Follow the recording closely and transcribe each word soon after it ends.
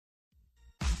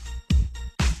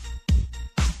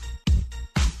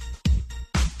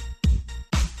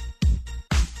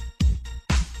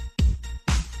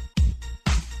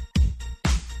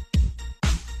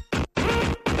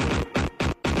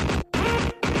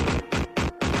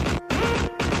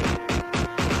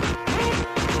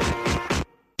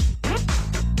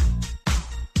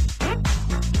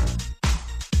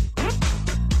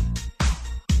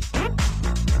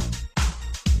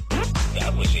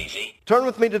Turn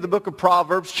with me to the book of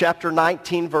Proverbs, chapter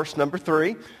 19, verse number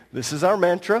 3. This is our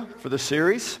mantra for the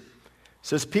series. It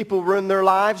says, people ruin their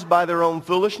lives by their own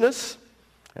foolishness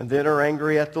and then are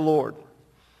angry at the Lord.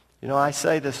 You know, I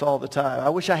say this all the time. I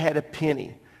wish I had a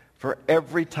penny for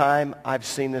every time I've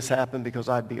seen this happen because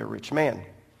I'd be a rich man.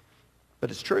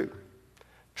 But it's true.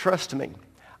 Trust me.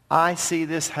 I see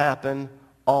this happen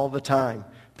all the time.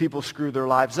 People screw their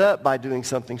lives up by doing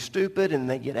something stupid and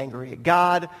they get angry at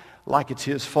God like it's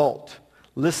his fault.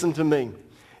 Listen to me.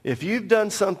 If you've done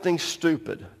something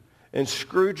stupid and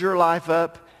screwed your life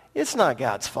up, it's not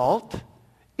God's fault.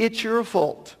 It's your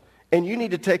fault. And you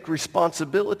need to take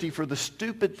responsibility for the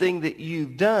stupid thing that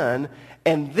you've done.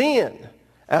 And then,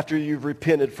 after you've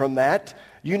repented from that,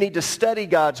 you need to study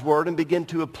God's word and begin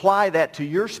to apply that to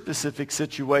your specific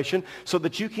situation so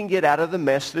that you can get out of the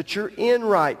mess that you're in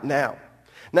right now.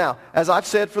 Now, as I've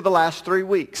said for the last 3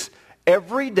 weeks,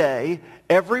 every day,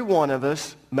 every one of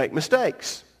us make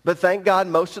mistakes. But thank God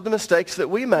most of the mistakes that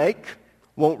we make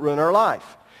won't ruin our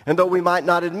life. And though we might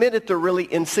not admit it, they're really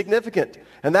insignificant.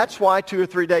 And that's why 2 or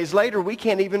 3 days later, we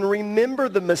can't even remember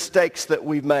the mistakes that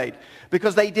we've made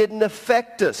because they didn't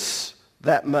affect us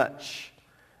that much.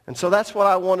 And so that's what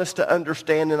I want us to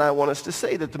understand, and I want us to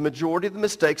see, that the majority of the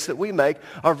mistakes that we make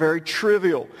are very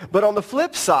trivial. But on the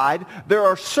flip side, there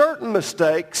are certain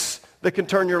mistakes that can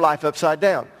turn your life upside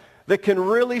down, that can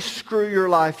really screw your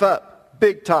life up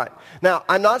big time. Now,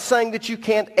 I'm not saying that you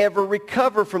can't ever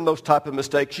recover from those type of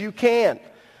mistakes. You can.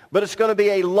 But it's going to be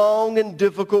a long and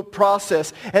difficult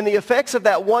process. And the effects of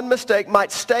that one mistake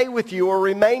might stay with you or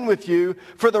remain with you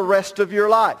for the rest of your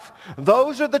life.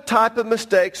 Those are the type of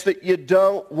mistakes that you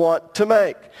don't want to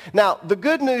make. Now, the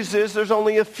good news is there's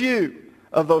only a few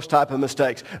of those type of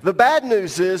mistakes. The bad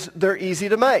news is they're easy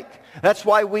to make. That's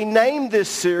why we named this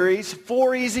series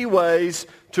 4 Easy Ways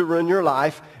to Ruin Your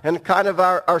Life. And kind of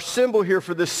our symbol here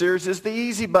for this series is the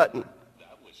easy button.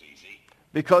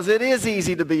 Because it is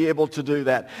easy to be able to do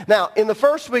that. Now, in the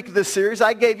first week of this series,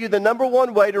 I gave you the number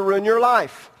 1 way to ruin your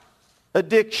life,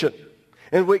 addiction.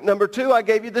 In week number 2, I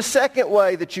gave you the second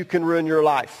way that you can ruin your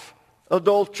life,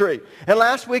 adultery. And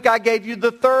last week, I gave you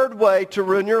the third way to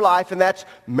ruin your life, and that's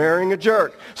marrying a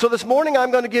jerk. So this morning,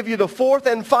 I'm going to give you the fourth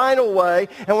and final way.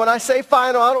 And when I say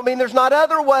final, I don't mean there's not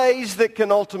other ways that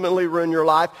can ultimately ruin your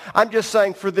life. I'm just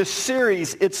saying for this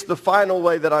series, it's the final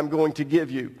way that I'm going to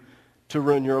give you to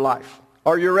ruin your life.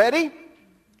 Are you ready?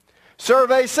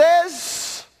 Survey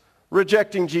says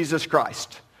rejecting Jesus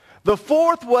Christ. The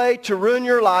fourth way to ruin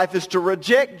your life is to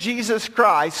reject Jesus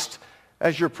Christ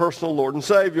as your personal Lord and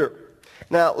Savior.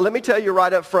 Now, let me tell you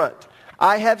right up front,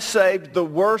 I have saved the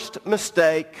worst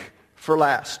mistake for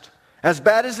last. As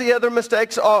bad as the other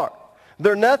mistakes are,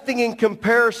 they're nothing in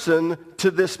comparison to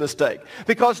this mistake.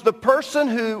 Because the person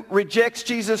who rejects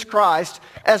Jesus Christ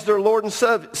as their Lord and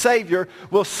Savior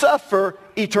will suffer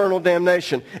eternal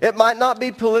damnation. It might not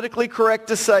be politically correct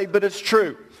to say, but it's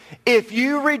true. If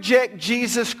you reject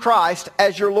Jesus Christ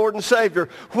as your Lord and Savior,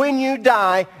 when you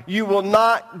die, you will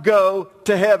not go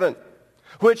to heaven.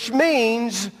 Which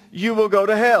means you will go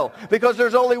to hell. Because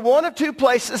there's only one of 2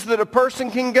 places that a person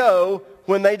can go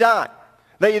when they die.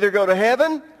 They either go to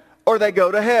heaven or they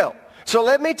go to hell. So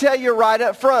let me tell you right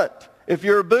up front, if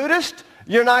you're a Buddhist,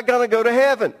 you're not going to go to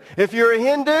heaven. If you're a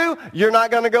Hindu, you're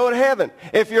not going to go to heaven.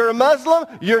 If you're a Muslim,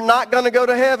 you're not going to go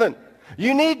to heaven.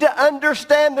 You need to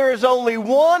understand there is only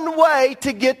one way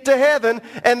to get to heaven,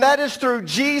 and that is through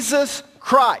Jesus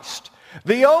Christ.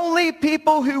 The only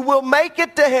people who will make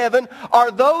it to heaven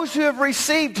are those who have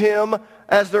received him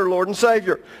as their Lord and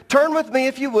Savior. Turn with me,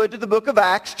 if you would, to the book of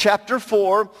Acts, chapter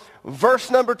 4, verse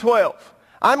number 12.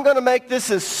 I'm going to make this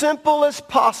as simple as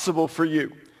possible for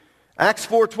you. Acts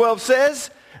 4:12 says,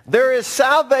 there is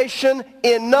salvation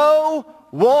in no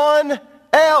one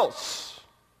else.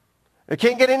 It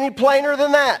can't get any plainer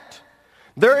than that.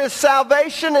 There is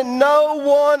salvation in no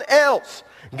one else.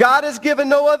 God has given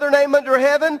no other name under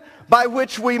heaven by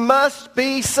which we must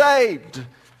be saved.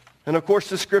 And of course,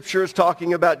 the scripture is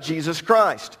talking about Jesus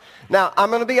Christ. Now, I'm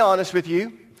going to be honest with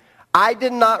you. I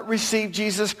did not receive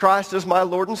Jesus Christ as my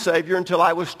Lord and Savior until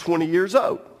I was 20 years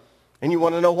old. And you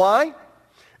want to know why?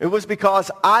 It was because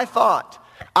I thought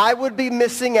I would be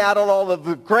missing out on all of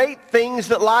the great things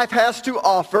that life has to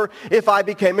offer if I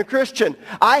became a Christian.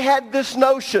 I had this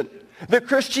notion that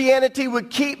Christianity would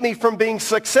keep me from being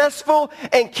successful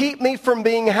and keep me from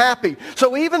being happy.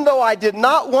 So even though I did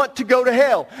not want to go to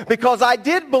hell, because I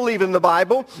did believe in the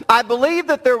Bible, I believed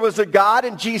that there was a God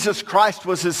and Jesus Christ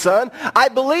was his son. I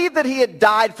believed that he had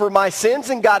died for my sins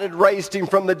and God had raised him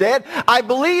from the dead. I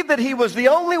believed that he was the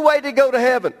only way to go to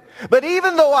heaven. But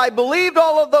even though I believed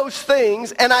all of those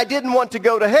things and I didn't want to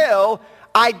go to hell,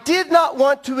 I did not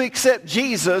want to accept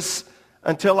Jesus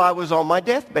until I was on my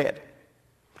deathbed.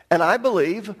 And I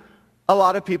believe a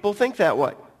lot of people think that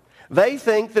way. They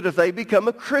think that if they become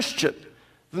a Christian,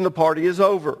 then the party is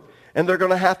over. And they're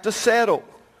going to have to settle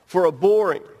for a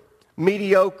boring,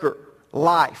 mediocre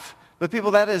life. But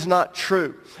people, that is not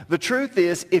true. The truth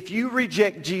is, if you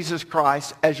reject Jesus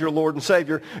Christ as your Lord and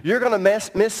Savior, you're going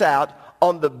to miss out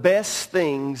on the best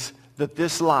things that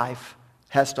this life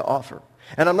has to offer.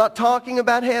 And I'm not talking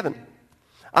about heaven.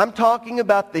 I'm talking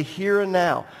about the here and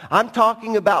now. I'm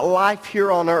talking about life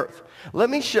here on earth. Let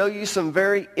me show you some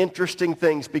very interesting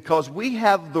things because we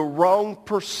have the wrong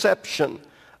perception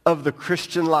of the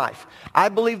Christian life. I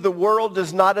believe the world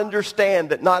does not understand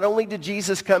that not only did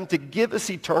Jesus come to give us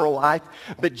eternal life,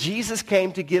 but Jesus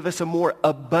came to give us a more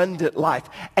abundant life,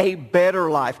 a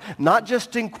better life, not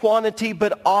just in quantity,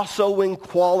 but also in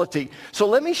quality. So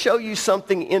let me show you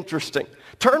something interesting.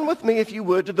 Turn with me, if you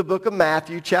would, to the book of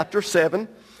Matthew, chapter 7.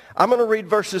 I'm going to read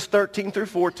verses 13 through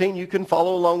 14. You can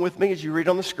follow along with me as you read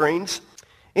on the screens.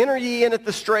 Enter ye in at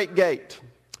the strait gate.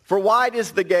 For wide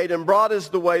is the gate, and broad is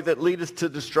the way that leadeth to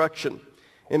destruction.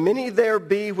 And many there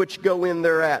be which go in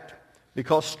thereat.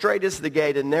 Because strait is the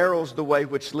gate, and narrow is the way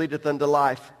which leadeth unto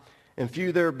life. And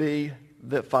few there be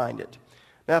that find it.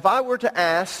 Now, if I were to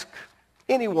ask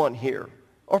anyone here,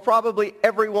 or probably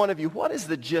every one of you, what is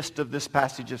the gist of this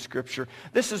passage of Scripture?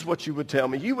 This is what you would tell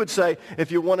me. You would say,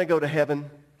 if you want to go to heaven,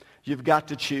 you've got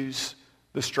to choose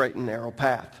the straight and narrow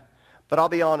path. But I'll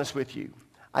be honest with you.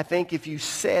 I think if you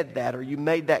said that or you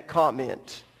made that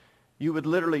comment, you would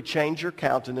literally change your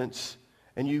countenance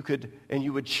and you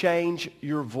would change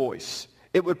your voice.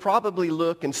 It would probably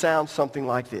look and sound something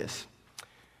like this.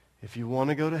 If you want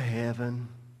to go to heaven,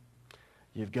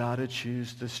 you've got to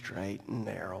choose the straight and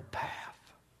narrow path.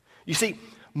 You see,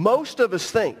 most of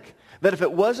us think that if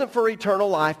it wasn't for eternal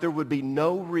life, there would be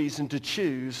no reason to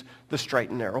choose the straight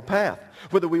and narrow path.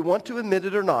 Whether we want to admit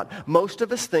it or not, most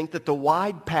of us think that the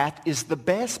wide path is the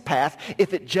best path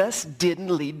if it just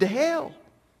didn't lead to hell.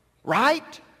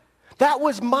 Right? That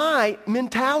was my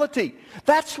mentality.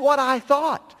 That's what I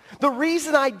thought. The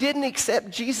reason I didn't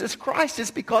accept Jesus Christ is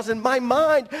because in my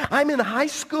mind, I'm in high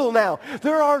school now.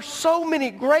 There are so many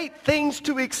great things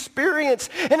to experience.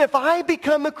 And if I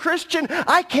become a Christian,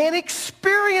 I can't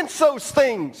experience those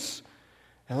things.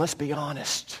 And let's be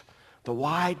honest, the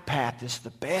wide path is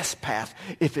the best path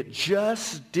if it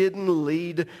just didn't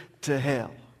lead to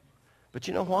hell. But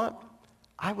you know what?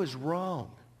 I was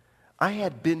wrong. I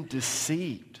had been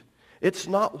deceived. It's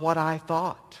not what I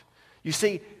thought. You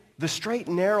see, the straight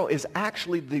and narrow is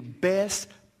actually the best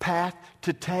path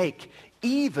to take,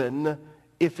 even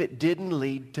if it didn't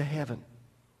lead to heaven.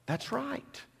 That's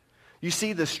right. You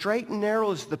see, the straight and narrow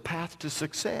is the path to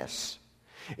success.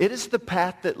 It is the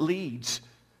path that leads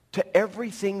to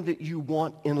everything that you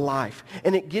want in life.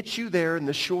 And it gets you there in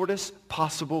the shortest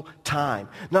possible time.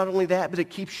 Not only that, but it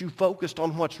keeps you focused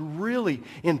on what's really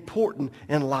important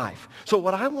in life. So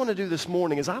what I want to do this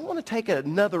morning is I want to take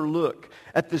another look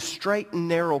at this straight and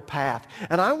narrow path.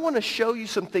 And I want to show you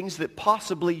some things that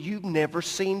possibly you've never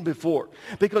seen before.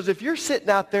 Because if you're sitting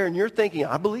out there and you're thinking,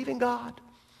 I believe in God,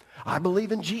 I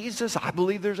believe in Jesus. I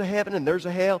believe there's a heaven and there's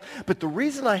a hell. But the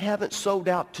reason I haven't sold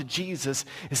out to Jesus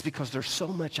is because there's so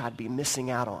much I'd be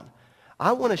missing out on.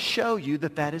 I want to show you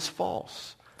that that is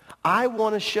false. I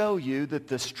want to show you that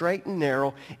the straight and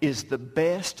narrow is the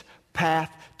best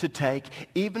path to take,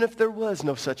 even if there was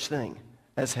no such thing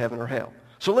as heaven or hell.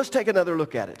 So let's take another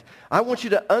look at it. I want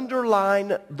you to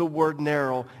underline the word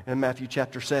narrow in Matthew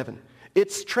chapter 7.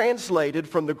 It's translated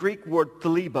from the Greek word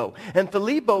thalibo. And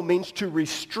thalibo means to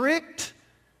restrict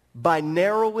by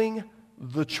narrowing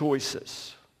the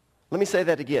choices. Let me say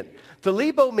that again.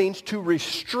 Thalibo means to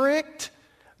restrict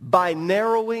by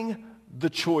narrowing the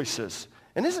choices.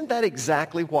 And isn't that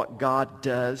exactly what God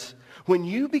does? When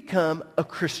you become a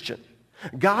Christian,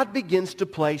 God begins to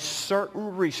place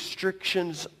certain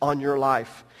restrictions on your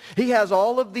life. He has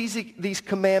all of these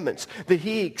commandments that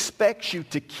he expects you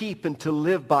to keep and to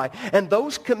live by. And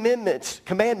those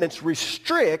commandments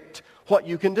restrict what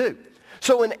you can do.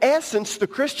 So in essence, the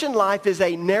Christian life is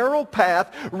a narrow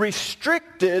path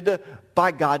restricted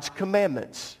by God's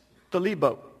commandments.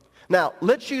 Thalibo. Now,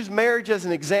 let's use marriage as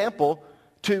an example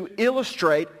to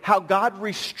illustrate how God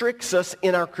restricts us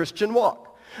in our Christian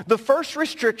walk. The first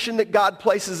restriction that God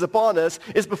places upon us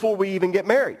is before we even get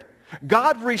married.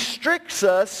 God restricts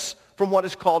us from what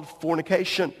is called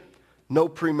fornication, no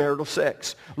premarital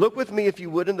sex. Look with me, if you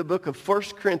would, in the book of 1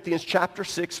 Corinthians chapter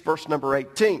 6, verse number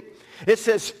 18. It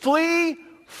says, flee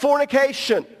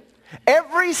fornication.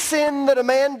 Every sin that a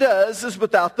man does is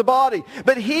without the body.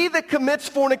 But he that commits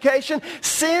fornication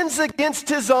sins against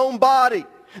his own body.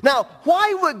 Now,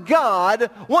 why would God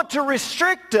want to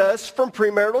restrict us from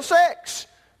premarital sex?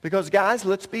 Because, guys,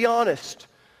 let's be honest.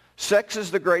 Sex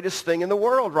is the greatest thing in the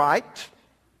world, right?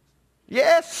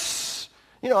 Yes.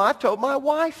 You know, I've told my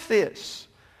wife this.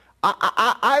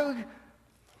 How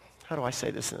do I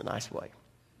say this in a nice way?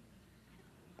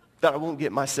 That I won't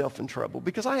get myself in trouble,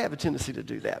 because I have a tendency to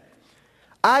do that.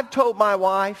 I've told my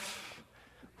wife,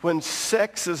 when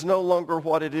sex is no longer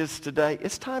what it is today,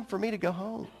 it's time for me to go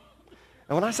home.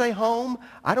 And when I say home,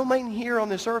 I don't mean here on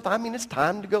this earth. I mean it's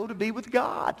time to go to be with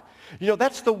God. You know,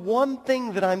 that's the one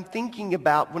thing that I'm thinking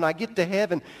about when I get to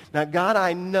heaven. Now, God,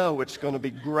 I know it's going to be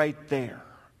great there.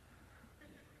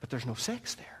 But there's no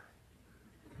sex there.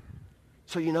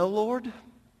 So, you know, Lord,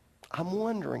 I'm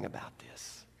wondering about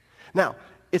this. Now,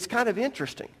 it's kind of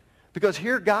interesting, because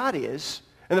here God is,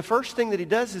 and the first thing that he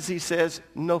does is he says,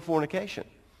 no fornication,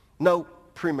 no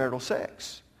premarital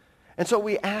sex. And so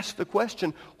we ask the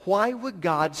question, why would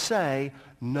God say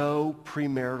no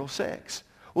premarital sex?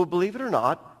 Well, believe it or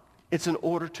not, it's in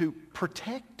order to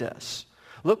protect us.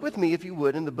 Look with me, if you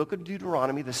would, in the book of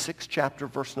Deuteronomy, the 6th chapter,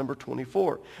 verse number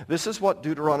 24. This is what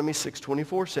Deuteronomy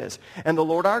 6:24 says. And the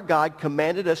Lord our God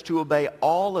commanded us to obey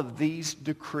all of these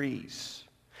decrees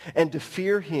and to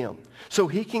fear him, so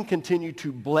he can continue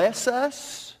to bless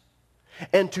us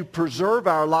and to preserve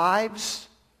our lives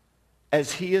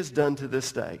as he has done to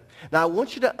this day. Now, I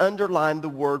want you to underline the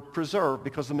word preserve,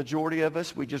 because the majority of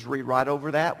us, we just read right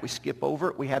over that. We skip over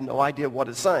it. We have no idea what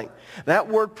it's saying. That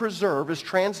word preserve is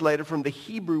translated from the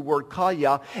Hebrew word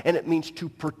kaya, and it means to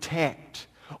protect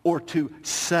or to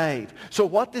save. So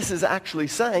what this is actually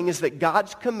saying is that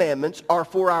God's commandments are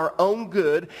for our own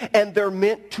good, and they're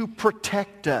meant to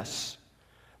protect us.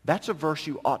 That's a verse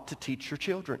you ought to teach your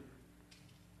children.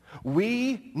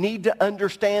 We need to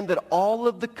understand that all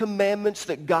of the commandments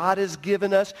that God has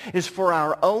given us is for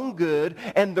our own good,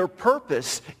 and their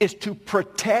purpose is to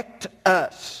protect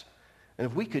us. And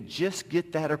if we could just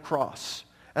get that across,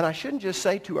 and I shouldn't just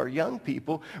say to our young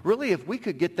people, really, if we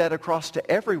could get that across to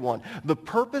everyone, the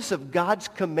purpose of God's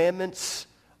commandments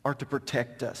are to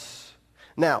protect us.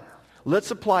 Now, let's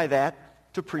apply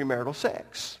that to premarital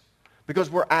sex, because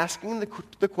we're asking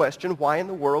the question, why in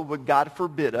the world would God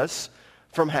forbid us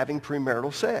from having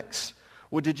premarital sex?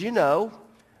 Well, did you know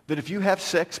that if you have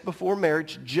sex before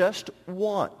marriage just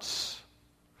once,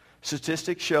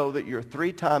 statistics show that you're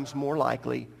 3 times more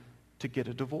likely to get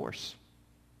a divorce?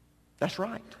 That's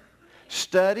right.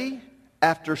 Study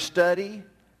after study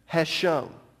has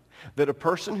shown that a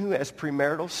person who has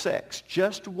premarital sex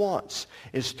just once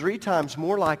is 3 times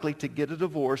more likely to get a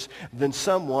divorce than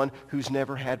someone who's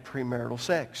never had premarital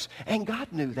sex. And God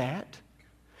knew that.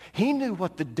 He knew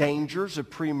what the dangers of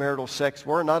premarital sex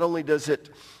were. Not only is it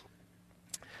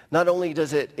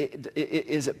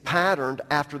patterned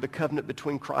after the covenant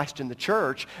between Christ and the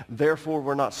church, therefore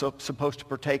we're not supposed to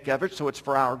partake of it, so it's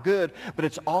for our good, but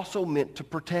it's also meant to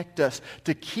protect us,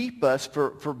 to keep us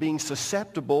for being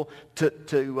susceptible to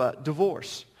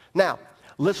divorce. Now,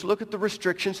 let's look at the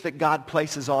restrictions that God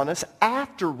places on us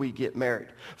after we get married.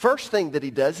 First thing that he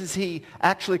does is he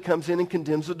actually comes in and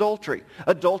condemns adultery.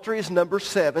 Adultery is number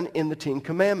 7 in the 10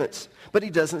 Commandments. But he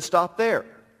doesn't stop there.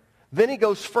 Then he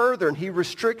goes further and he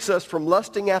restricts us from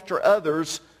lusting after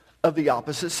others of the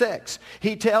opposite sex.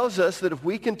 He tells us that if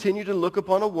we continue to look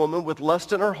upon a woman with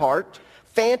lust in her heart,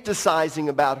 fantasizing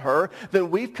about her,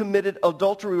 then we've committed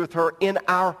adultery with her in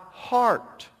our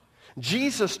heart.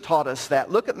 Jesus taught us that.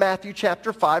 Look at Matthew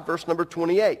chapter 5, verse number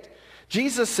 28.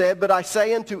 Jesus said, "But I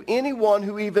say unto anyone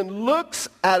who even looks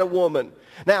at a woman."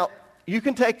 Now, you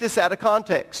can take this out of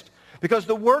context, because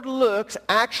the word looks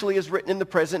actually is written in the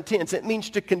present tense. It means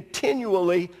to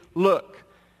continually look.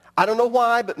 I don't know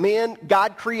why, but men,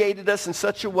 God created us in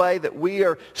such a way that we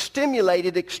are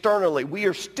stimulated externally. We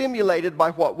are stimulated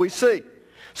by what we see.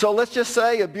 So let's just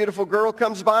say a beautiful girl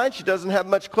comes by and she doesn't have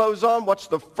much clothes on. What's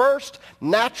the first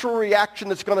natural reaction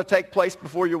that's going to take place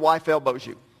before your wife elbows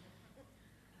you?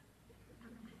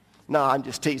 No, I'm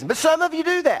just teasing. But some of you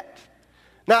do that.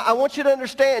 Now, I want you to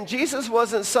understand, Jesus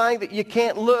wasn't saying that you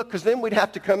can't look, because then we'd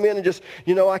have to come in and just,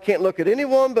 I can't look at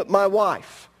anyone but my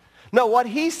wife. No, what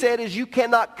he said is you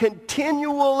cannot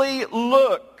continually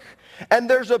look. And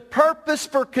there's a purpose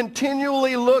for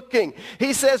continually looking.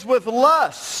 He says with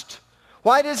lust.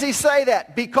 Why does he say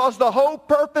that? Because the whole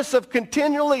purpose of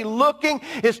continually looking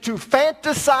is to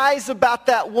fantasize about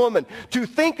that woman, to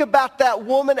think about that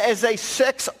woman as a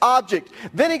sex object.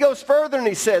 Then he goes further and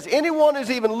he says, anyone who's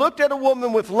even looked at a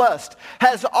woman with lust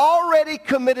has already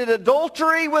committed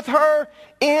adultery with her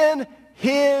in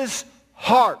his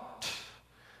heart.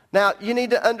 Now, you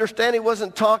need to understand he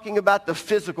wasn't talking about the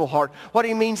physical heart. What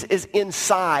he means is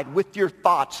inside, with your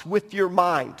thoughts, with your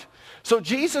mind. So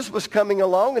Jesus was coming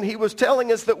along and he was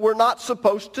telling us that we're not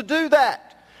supposed to do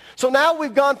that. So now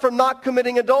we've gone from not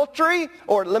committing adultery,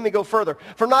 or let me go further,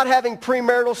 from not having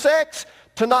premarital sex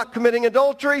to not committing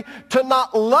adultery, to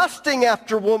not lusting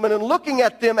after women and looking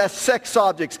at them as sex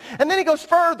objects. And then he goes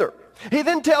further. He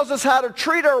then tells us how to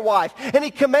treat our wife, and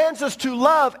he commands us to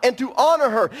love and to honor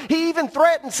her. He even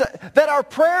threatens that our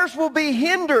prayers will be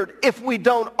hindered if we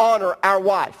don't honor our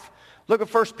wife. Look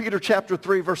at 1 Peter chapter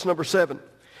 3, verse number 7.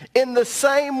 In the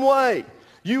same way,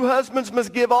 you husbands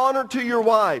must give honor to your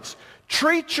wives.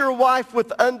 Treat your wife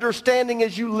with understanding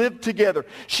as you live together.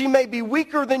 She may be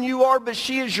weaker than you are, but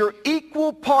she is your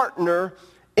equal partner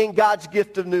in God's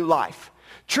gift of new life.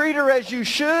 Treat her as you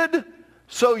should,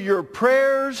 so your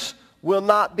prayers will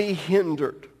not be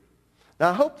hindered. Now,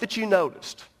 I hope that you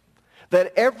noticed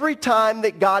that every time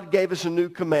that God gave us a new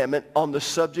commandment on the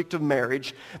subject of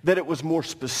marriage, that it was more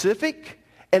specific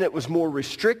and it was more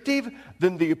restrictive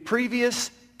than the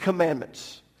previous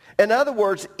commandments. In other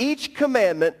words, each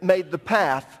commandment made the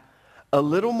path a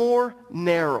little more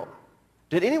narrow.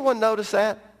 Did anyone notice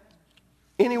that?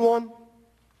 Anyone?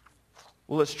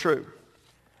 Well, it's true.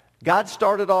 God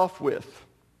started off with,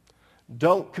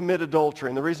 don't commit adultery.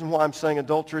 And the reason why I'm saying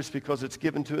adultery is because it's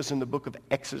given to us in the book of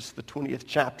Exodus, the 20th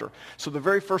chapter. So the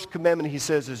very first commandment he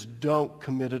says is, don't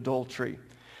commit adultery.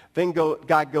 Then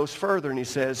God goes further and he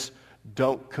says,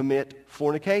 don't commit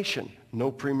fornication,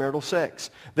 no premarital sex.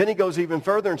 Then he goes even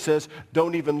further and says,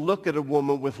 don't even look at a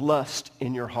woman with lust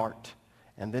in your heart.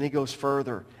 And then he goes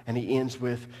further and he ends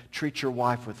with, treat your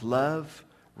wife with love,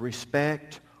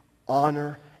 respect,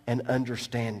 honor, and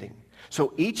understanding.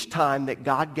 So each time that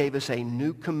God gave us a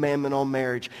new commandment on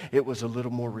marriage, it was a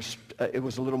little more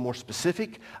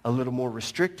specific, a little more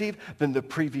restrictive than the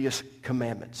previous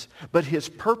commandments. But his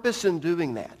purpose in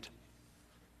doing that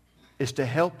is to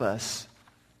help us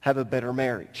have a better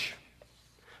marriage.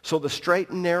 So the straight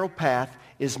and narrow path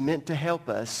is meant to help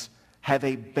us have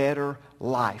a better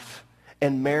life.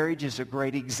 And marriage is a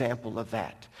great example of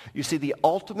that. You see, the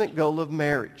ultimate goal of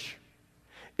marriage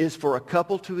is for a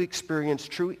couple to experience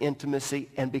true intimacy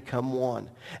and become one.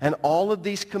 And all of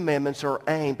these commandments are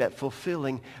aimed at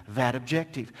fulfilling that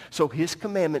objective. So his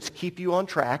commandments keep you on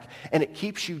track, and it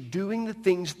keeps you doing the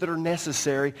things that are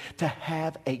necessary to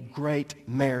have a great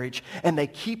marriage. And they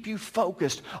keep you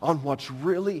focused on what's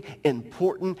really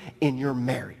important in your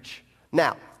marriage.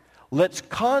 Now, let's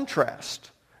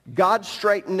contrast God's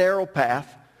straight and narrow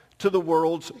path to the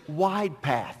world's wide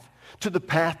path, to the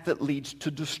path that leads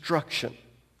to destruction.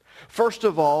 First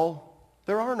of all,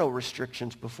 there are no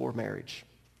restrictions before marriage.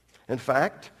 In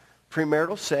fact,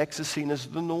 premarital sex is seen as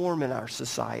the norm in our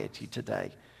society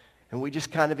today. And we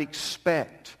just kind of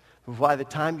expect by the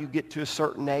time you get to a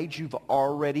certain age, you've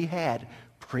already had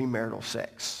premarital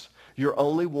sex. You're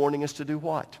only warning us to do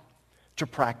what? To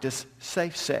practice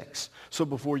safe sex. So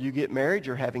before you get married,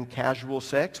 you're having casual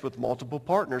sex with multiple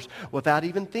partners without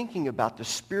even thinking about the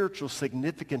spiritual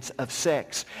significance of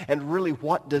sex and really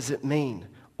what does it mean,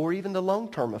 or even the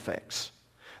long-term effects.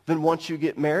 Then once you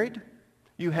get married,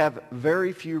 you have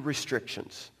very few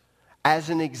restrictions.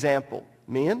 As an example,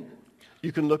 men,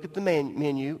 you can look at the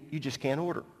menu, you just can't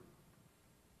order.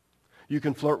 You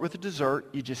can flirt with a dessert,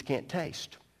 you just can't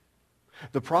taste.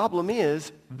 The problem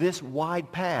is this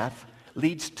wide path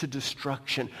leads to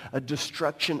destruction, a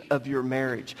destruction of your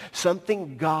marriage,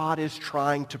 something God is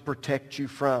trying to protect you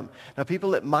from. Now,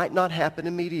 people, it might not happen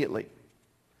immediately.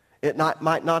 It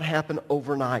might not happen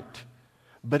overnight,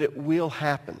 but it will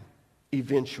happen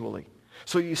eventually.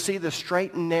 So you see, the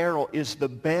straight and narrow is the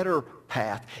better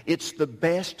path. It's the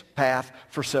best path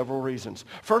for several reasons.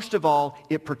 First of all,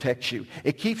 it protects you.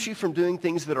 It keeps you from doing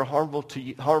things that are harmful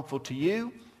to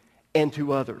you and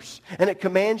to others. And it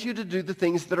commands you to do the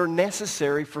things that are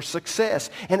necessary for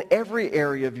success in every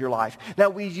area of your life. Now,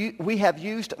 we have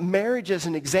used marriage as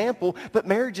an example, but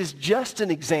marriage is just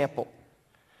an example.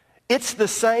 It's the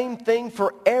same thing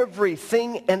for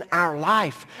everything in our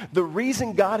life. The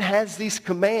reason God has these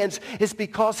commands is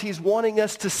because he's wanting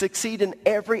us to succeed in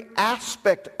every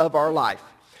aspect of our life.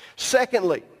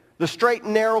 Secondly, the straight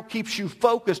and narrow keeps you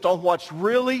focused on what's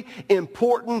really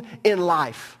important in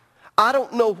life. I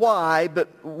don't know why, but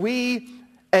we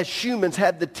as humans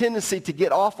have the tendency to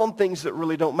get off on things that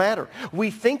really don't matter.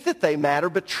 We think that they matter,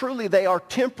 but truly they are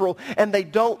temporal and they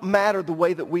don't matter the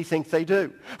way that we think they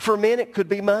do. For men, it could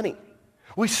be money.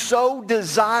 We so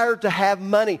desire to have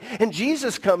money. And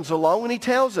Jesus comes along and he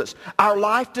tells us our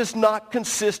life does not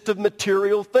consist of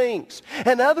material things.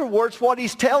 In other words, what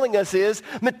he's telling us is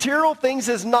material things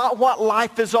is not what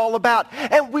life is all about.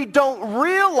 And we don't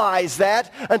realize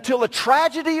that until a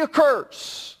tragedy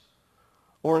occurs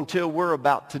or until we're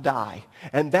about to die.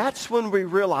 And that's when we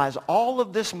realize all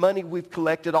of this money we've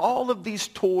collected, all of these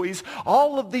toys,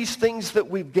 all of these things that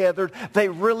we've gathered, they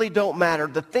really don't matter.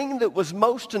 The thing that was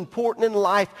most important in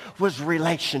life was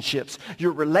relationships.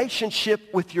 Your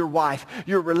relationship with your wife,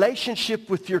 your relationship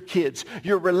with your kids,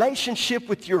 your relationship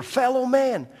with your fellow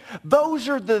man. Those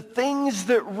are the things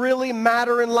that really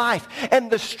matter in life.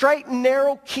 And the straight and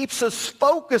narrow keeps us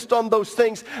focused on those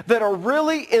things that are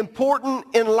really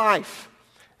important in life.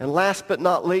 And last but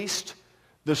not least,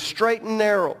 the straight and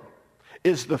narrow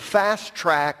is the fast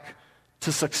track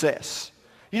to success.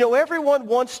 You know, everyone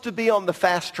wants to be on the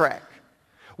fast track.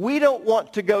 We don't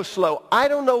want to go slow. I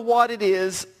don't know what it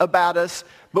is about us,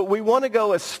 but we want to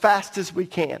go as fast as we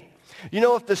can. You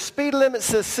know, if the speed limit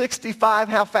says 65,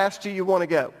 how fast do you want to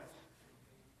go?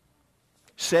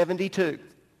 72.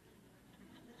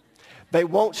 They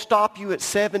won't stop you at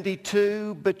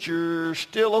 72, but you're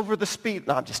still over the speed.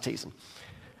 No, I'm just teasing.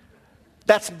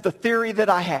 That's the theory that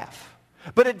I have.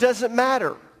 But it doesn't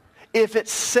matter if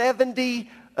it's 70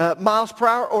 miles per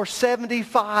hour or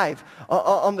 75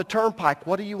 on the turnpike.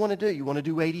 What do you want to do? You want to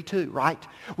do 82, right?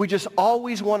 We just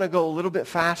always want to go a little bit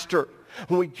faster.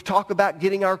 When we talk about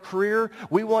getting our career,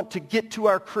 we want to get to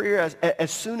our career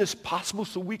as soon as possible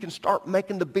so we can start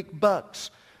making the big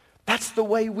bucks. That's the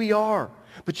way we are.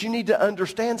 But you need to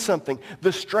understand something.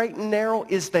 The straight and narrow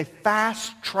is the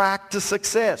fast track to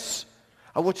success.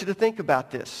 I want you to think about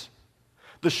this.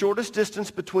 The shortest distance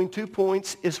between 2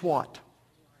 points is what?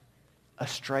 A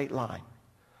straight line.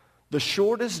 The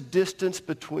shortest distance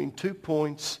between 2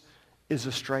 points is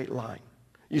a straight line.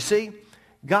 You see,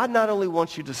 God not only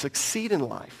wants you to succeed in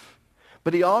life,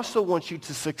 but he also wants you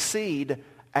to succeed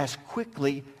as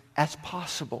quickly as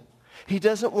possible. He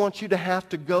doesn't want you to have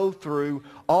to go through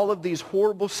all of these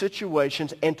horrible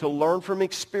situations and to learn from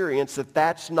experience that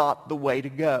that's not the way to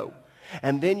go.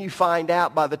 And then you find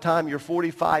out by the time you're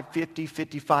 45, 50,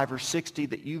 55, or 60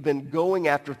 that you've been going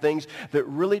after things that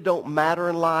really don't matter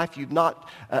in life. You've not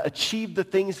achieved the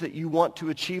things that you want to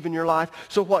achieve in your life.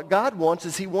 So what God wants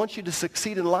is he wants you to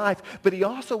succeed in life, but he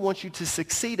also wants you to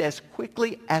succeed as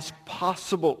quickly as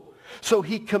possible. So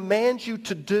he commands you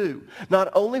to do not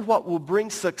only what will bring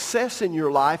success in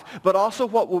your life, but also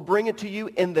what will bring it to you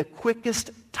in the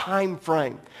quickest time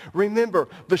frame. Remember,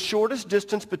 the shortest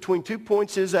distance between 2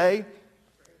 points is a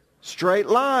straight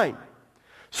line.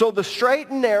 So the straight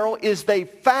and narrow is the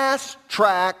fast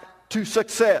track to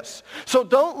success. So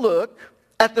don't look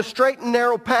at the straight and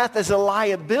narrow path as a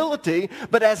liability,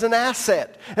 but as an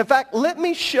asset. In fact, let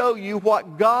me show you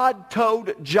what God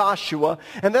told Joshua,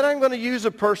 and then I'm going to use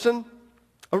a person,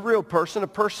 a real person, a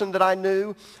person that I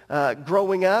knew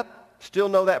growing up. Still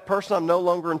know that person. I'm no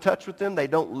longer in touch with them. They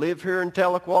don't live here in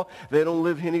Tahlequah. They don't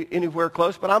live anywhere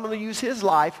close, but I'm going to use his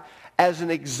life as an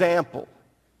example,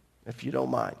 if you don't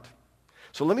mind.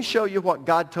 So let me show you what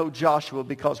God told Joshua,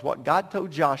 because what God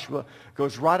told Joshua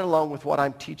goes right along with what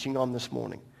I'm teaching on this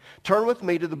morning. Turn with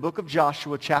me to the book of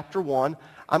Joshua, chapter 1.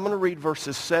 I'm going to read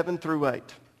verses 7 through 8.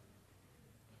 It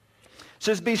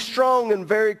says, "Be strong and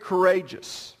very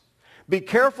courageous. Be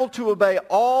careful to obey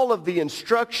all of the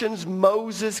instructions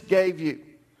Moses gave you.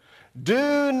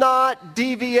 Do not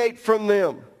deviate from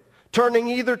them, turning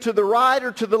either to the right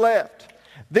or to the left.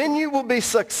 Then you will be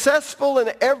successful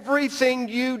in everything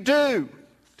you do."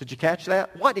 Did you catch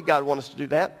that? Why did God want us to do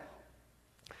that?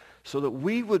 So that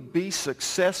we would be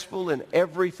successful in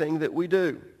everything that we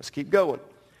do. Let's keep going.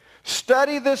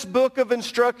 "Study this book of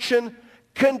instruction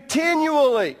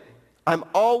continually." I'm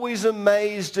always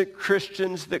amazed at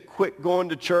Christians that quit going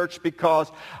to church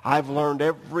because I've learned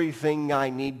everything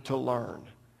I need to learn.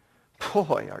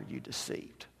 Boy, are you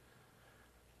deceived.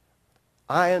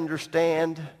 I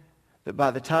understand that by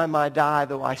the time I die,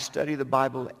 though I study the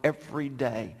Bible every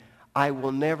day, I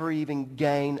will never even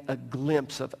gain a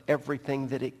glimpse of everything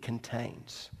that it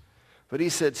contains. But he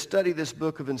said, study this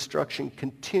book of instruction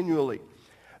continually.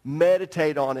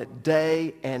 Meditate on it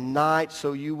day and night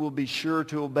so you will be sure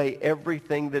to obey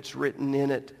everything that's written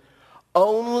in it.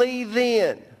 Only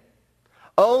then,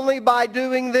 only by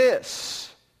doing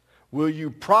this, will you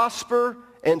prosper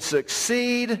and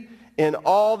succeed in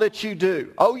all that you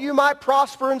do. Oh, you might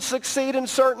prosper and succeed in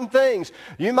certain things.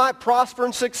 You might prosper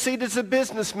and succeed as a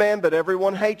businessman, but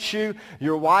everyone hates you.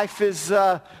 Your wife is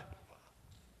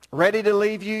ready to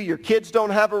leave you. Your kids don't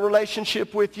have a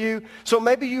relationship with you. So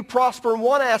maybe you prosper in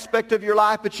one aspect of your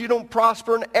life, but you don't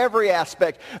prosper in every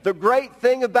aspect. The great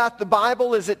thing about the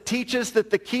Bible is it teaches that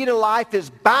the key to life is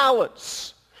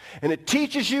balance. And it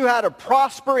teaches you how to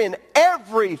prosper in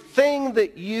everything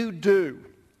that you do.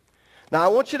 Now I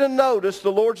want you to notice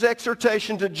the Lord's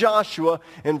exhortation to Joshua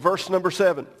in verse number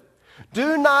 7.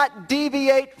 Do not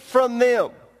deviate from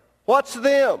them. What's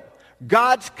them?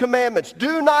 God's commandments.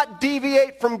 Do not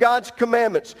deviate from God's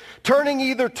commandments, turning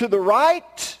either to the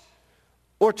right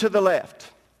or to the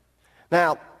left.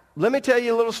 Now, let me tell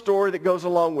you a little story that goes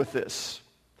along with this.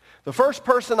 The first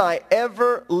person I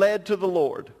ever led to the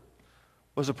Lord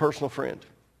was a personal friend.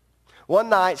 One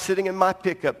night, sitting in my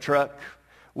pickup truck,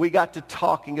 we got to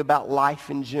talking about life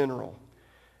in general.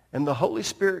 And the Holy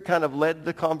Spirit kind of led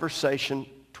the conversation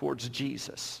towards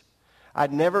Jesus.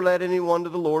 I'd never led anyone to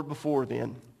the Lord before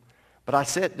then. But I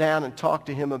sat down and talked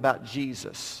to him about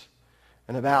Jesus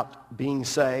and about being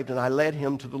saved, and I led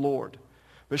him to the Lord.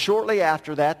 But shortly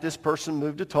after that, this person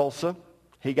moved to Tulsa.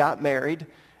 He got married,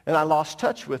 and I lost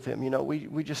touch with him. You know,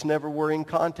 we just never were in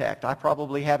contact. I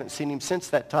probably haven't seen him since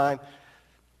that time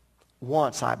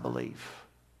once, I believe.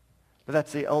 But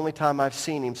that's the only time I've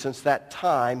seen him since that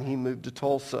time he moved to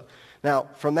Tulsa. Now,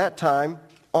 from that time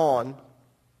on,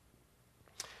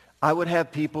 I would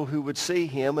have people who would see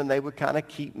him and they would kind of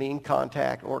keep me in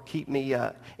contact or keep me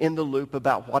in the loop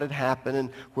about what had happened and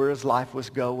where his life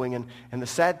was going. And the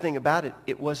sad thing about it,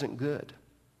 it wasn't good.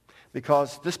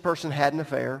 Because this person had an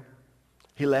affair.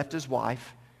 He left his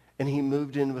wife and he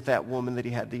moved in with that woman that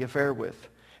he had the affair with.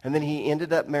 And then he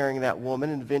ended up marrying that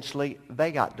woman and eventually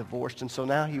they got divorced. And so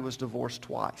now he was divorced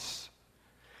twice.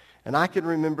 And I can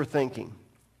remember thinking,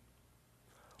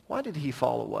 why did he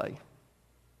fall away?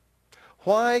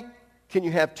 Why can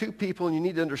you have two people, and you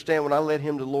need to understand when I led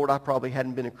him to the Lord, I probably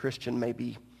hadn't been a Christian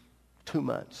maybe 2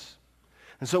 months.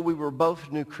 And so we were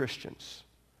both new Christians.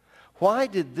 Why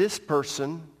did this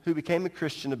person who became a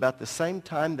Christian about the same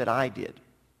time that I did,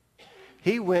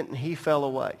 he went and he fell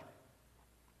away.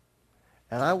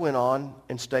 And I went on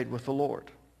and stayed with the Lord.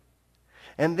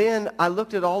 And then I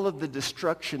looked at all of the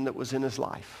destruction that was in his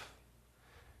life.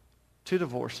 2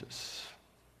 divorces.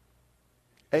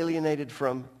 Alienated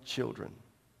from children.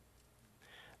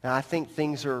 Now, I think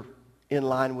things are in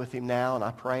line with him now, and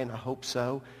I pray and I hope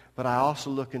so. But I also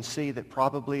look and see that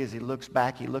probably as he looks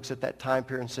back, he looks at that time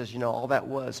period and says, you know, all that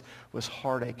was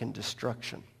heartache and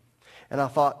destruction. And I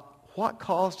thought, what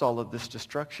caused all of this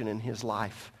destruction in his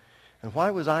life? And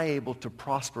why was I able to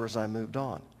prosper as I moved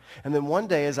on? And then one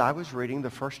day as I was reading the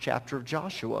first chapter of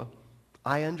Joshua,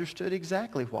 I understood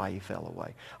exactly why he fell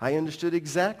away. I understood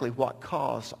exactly what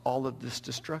caused all of this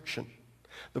destruction.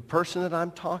 The person that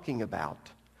I'm talking about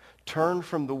turned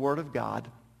from the Word of God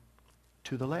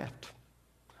to the left.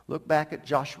 Look back at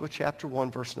Joshua chapter 1,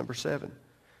 verse number 7.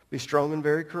 Be strong and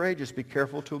very courageous. Be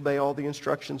careful to obey all the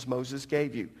instructions Moses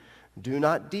gave you. Do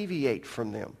not deviate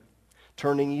from them,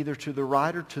 turning either to the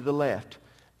right or to the left.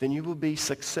 Then you will be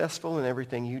successful in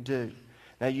everything you do.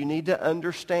 Now you need to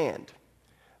understand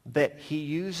that he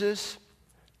uses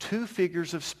 2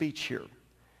 figures of speech here.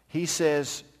 He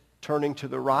says turning to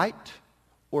the right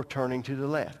or turning to the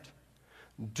left.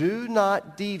 Do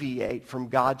not deviate from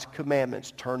God's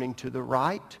commandments, turning to the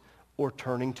right or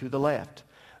turning to the left.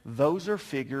 Those are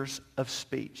figures of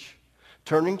speech.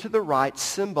 Turning to the right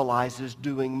symbolizes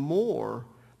doing more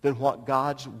than what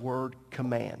God's word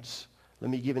commands. Let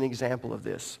me give an example of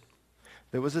this.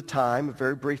 There was a time, a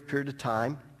very brief period of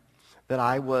time, that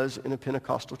I was in a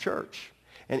Pentecostal church.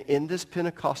 And in this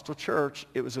Pentecostal church,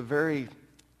 it was a very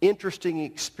interesting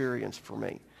experience for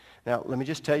me. Now, let me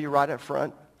just tell you right up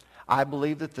front, I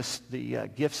believe that the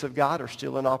gifts of God are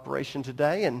still in operation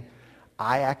today, and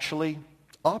I actually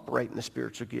operate in the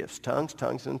spiritual gifts. Tongues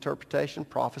and interpretation,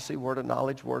 prophecy, word of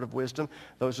knowledge, word of wisdom.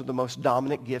 Those are the most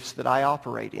dominant gifts that I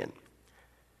operate in.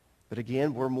 But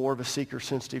again, we're more of a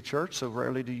seeker-sensitive church, so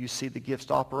rarely do you see the gifts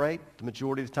operate. The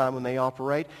majority of the time when they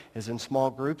operate is in small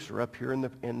groups or up here in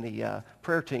the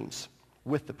prayer teams,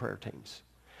 with the prayer teams.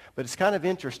 But it's kind of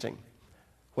interesting.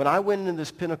 When I went into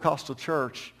this Pentecostal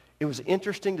church, it was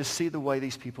interesting to see the way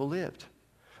these people lived.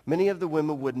 Many of the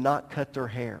women would not cut their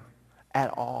hair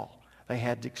at all. They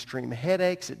had extreme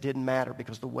headaches. It didn't matter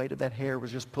because the weight of that hair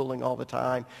was just pulling all the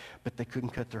time, but they couldn't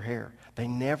cut their hair. They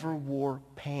never wore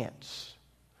pants.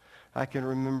 I can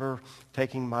remember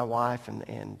taking my wife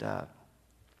and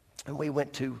we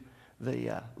went to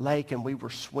the lake and we were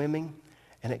swimming,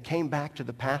 and it came back to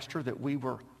the pastor that we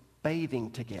were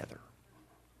bathing together.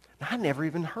 Now, I never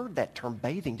even heard that term,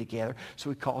 bathing together. So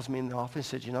he calls me in the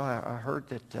office and said, you know, I heard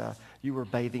that you were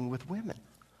bathing with women.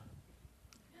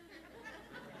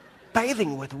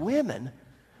 bathing with women?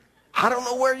 I don't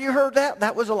know where you heard that.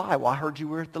 That was a lie. Well, I heard you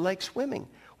were at the lake swimming.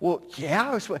 Well, yeah,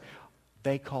 I was swimming.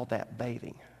 They called that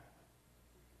bathing.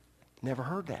 Never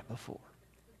heard that before.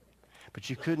 But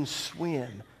you couldn't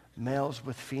swim males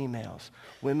with females.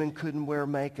 Women couldn't wear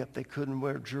makeup. They couldn't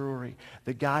wear jewelry.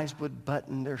 The guys would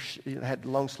button their, had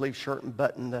long sleeve shirt and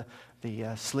button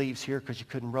the sleeves here because you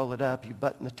couldn't roll it up. You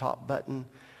button the top button.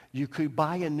 You could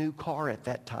buy a new car at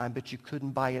that time, but you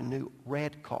couldn't buy a new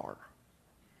red car.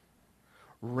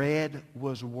 Red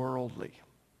was worldly.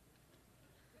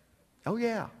 Oh,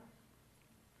 yeah.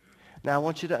 Now, I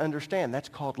want you to understand, that's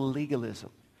called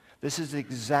legalism. This is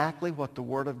exactly what the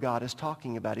Word of God is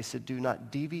talking about. He said, do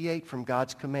not deviate from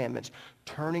God's commandments,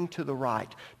 turning to the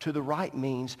right. To the right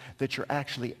means that you're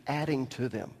actually adding to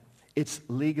them. It's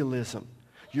legalism.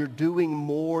 You're doing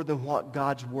more than what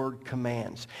God's Word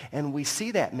commands. And we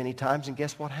see that many times, and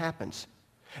guess what happens?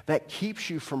 That keeps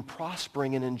you from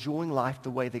prospering and enjoying life the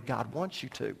way that God wants you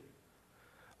to.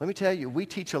 Let me tell you, we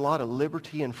teach a lot of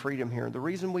liberty and freedom here. And the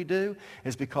reason we do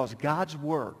is because God's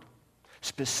Word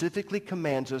specifically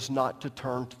commands us not to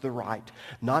turn to the right,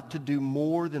 not to do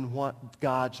more than what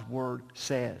God's Word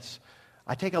says.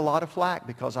 I take a lot of flack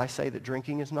because I say that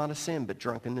drinking is not a sin, but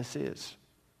drunkenness is.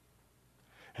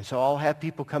 And so I'll have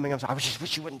people coming up and say, I just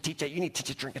wish you wouldn't teach that. You need to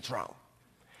teach that drinking's wrong.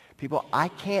 People, I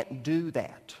can't do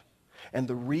that. And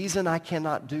the reason I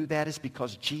cannot do that is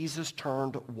because Jesus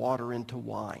turned water into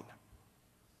wine.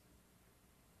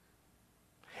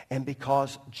 And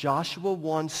because Joshua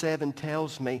 1:7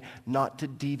 tells me not to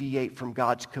deviate from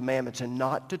God's commandments and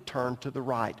not to turn to the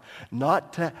right,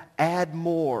 not to add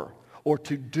more or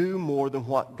to do more than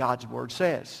what God's Word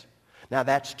says. Now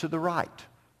that's to the right.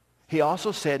 He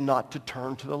also said not to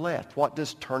turn to the left. What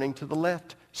does turning to the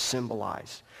left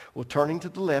symbolize? Well, turning to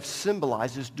the left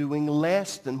symbolizes doing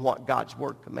less than what God's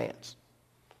Word commands.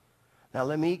 Now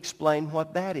let me explain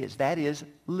what that is. That is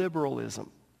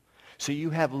liberalism. So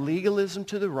you have legalism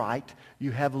to the right,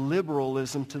 you have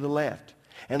liberalism to the left.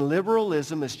 And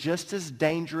liberalism is just as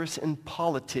dangerous in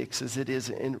politics as it is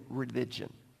in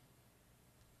religion.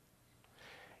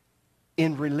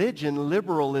 In religion,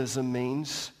 liberalism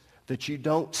means that you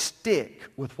don't stick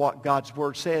with what God's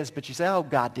Word says, but you say, oh,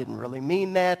 God didn't really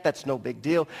mean that. That's no big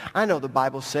deal. I know the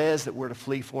Bible says that we're to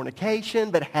flee fornication,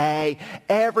 but hey,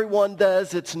 everyone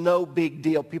does. It's no big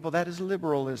deal. People, that is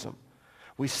liberalism.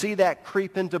 We see that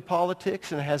creep into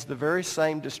politics, and it has the very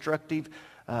same destructive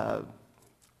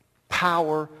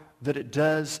power that it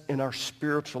does in our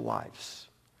spiritual lives.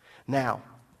 Now,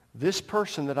 this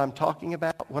person that I'm talking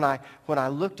about, when I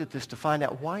looked at this to find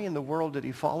out why in the world did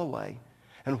he fall away,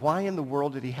 and why in the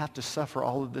world did he have to suffer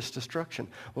all of this destruction?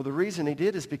 Well, the reason he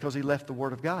did is because he left the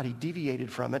Word of God. He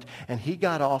deviated from it, and he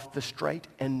got off the straight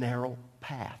and narrow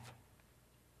path.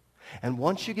 And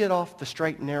once you get off the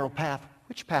straight and narrow path,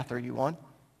 which path are you on?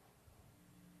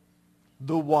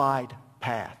 The wide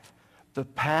path. The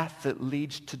path that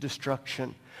leads to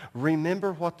destruction.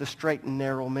 Remember what the straight and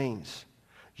narrow means.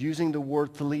 Using the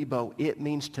word thalibo, it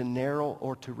means to narrow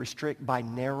or to restrict by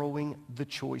narrowing the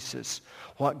choices.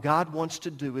 What God wants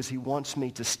to do is he wants me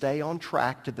to stay on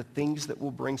track to the things that will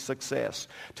bring success,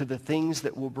 to the things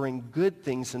that will bring good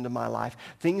things into my life,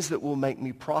 things that will make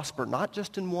me prosper, not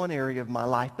just in one area of my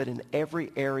life, but in every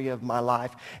area of my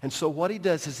life. And so what he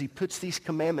does is he puts these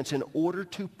commandments in order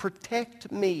to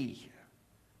protect me.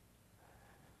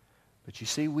 But you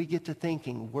see, we get to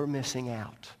thinking we're missing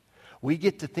out. We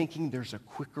get to thinking there's a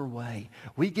quicker way.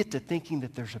 We get to thinking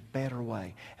that there's a better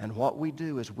way. And what we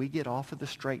do is we get off of the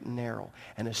straight and narrow.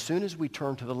 And as soon as we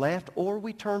turn to the left or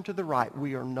we turn to the right,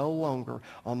 we are no longer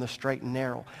on the straight and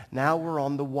narrow. Now we're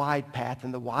on the wide path,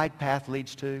 and the wide path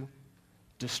leads to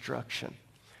destruction.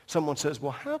 Someone says,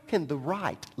 well, how can the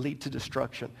right lead to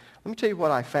destruction? Let me tell you what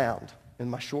I found in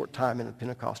my short time in the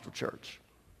Pentecostal church.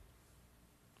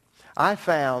 I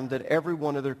found that every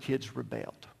one of their kids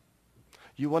rebelled.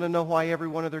 You want to know why every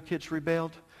one of their kids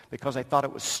rebelled? Because they thought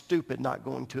it was stupid not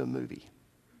going to a movie.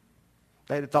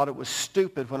 They thought it was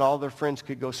stupid when all their friends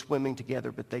could go swimming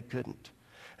together, but they couldn't.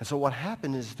 And so what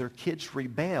happened is their kids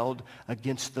rebelled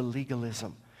against the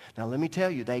legalism. Now let me tell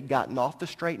you, they'd gotten off the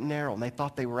straight and narrow, and they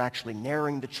thought they were actually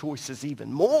narrowing the choices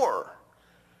even more.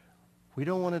 We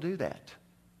don't want to do that.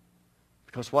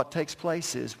 Because what takes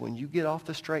place is when you get off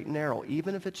the straight and narrow,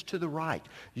 even if it's to the right,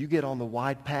 you get on the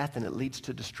wide path and it leads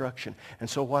to destruction. And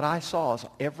so what I saw is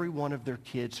every one of their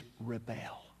kids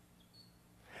rebel.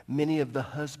 Many of the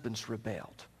husbands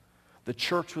rebelled. The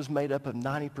church was made up of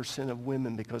 90% of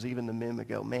women because even the men would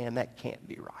go, man, that can't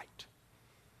be right.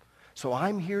 So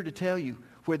I'm here to tell you,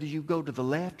 whether you go to the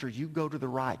left or you go to the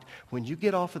right, when you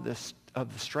get off of this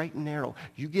of the straight and narrow.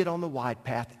 You get on the wide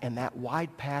path, and that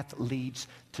wide path leads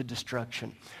to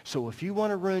destruction. So if you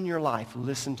want to ruin your life,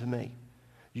 listen to me.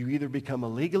 You either become a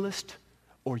legalist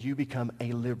or you become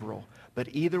a liberal. But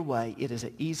either way, it is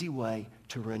an easy way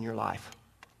to ruin your life.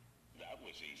 That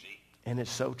was easy. And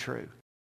it's so true.